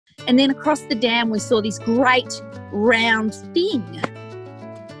And then across the dam, we saw this great round thing.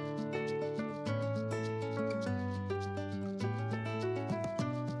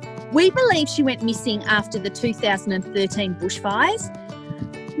 We believe she went missing after the 2013 bushfires.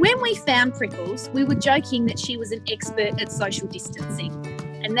 When we found Prickles, we were joking that she was an expert at social distancing.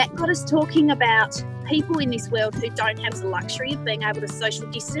 And that got us talking about people in this world who don't have the luxury of being able to social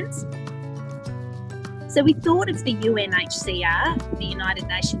distance. So we thought of the UNHCR, the United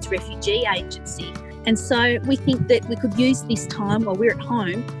Nations Refugee Agency. And so we think that we could use this time while we're at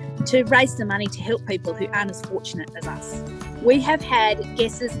home to raise some money to help people who aren't as fortunate as us. We have had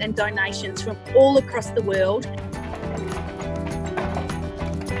guesses and donations from all across the world.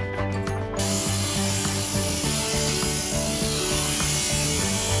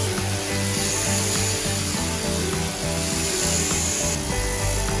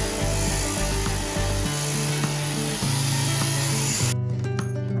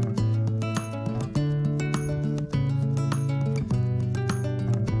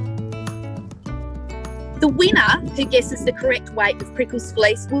 The winner who guesses the correct weight of Prickles'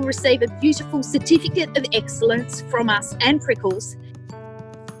 fleece will receive a beautiful certificate of excellence from us and Prickles.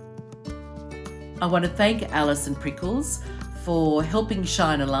 I want to thank Alice and Prickles for helping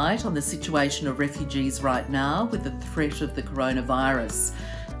shine a light on the situation of refugees right now with the threat of the coronavirus.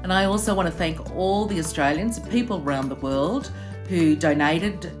 And I also want to thank all the Australians and people around the world who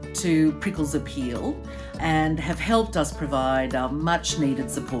donated to Prickles' appeal and have helped us provide much needed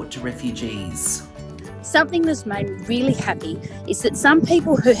support to refugees. Something that's made me really happy is that some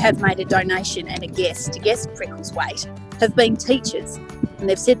people who have made a donation and a guess to guess Prickles' weight have been teachers, and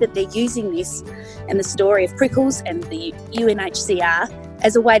they've said that they're using this and the story of Prickles and the UNHCR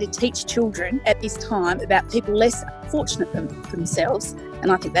as a way to teach children at this time about people less fortunate than themselves,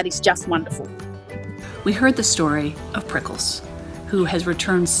 and I think that is just wonderful. We heard the story of Prickles, who has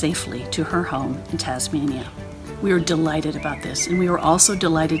returned safely to her home in Tasmania. We are delighted about this, and we were also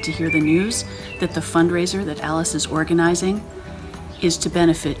delighted to hear the news that the fundraiser that Alice is organizing is to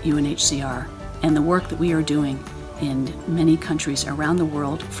benefit UNHCR and the work that we are doing in many countries around the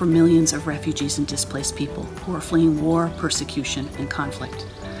world for millions of refugees and displaced people who are fleeing war, persecution, and conflict.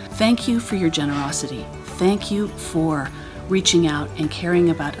 Thank you for your generosity. Thank you for reaching out and caring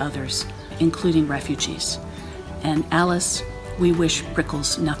about others, including refugees. And Alice, we wish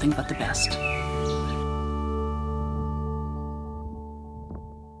Prickles nothing but the best.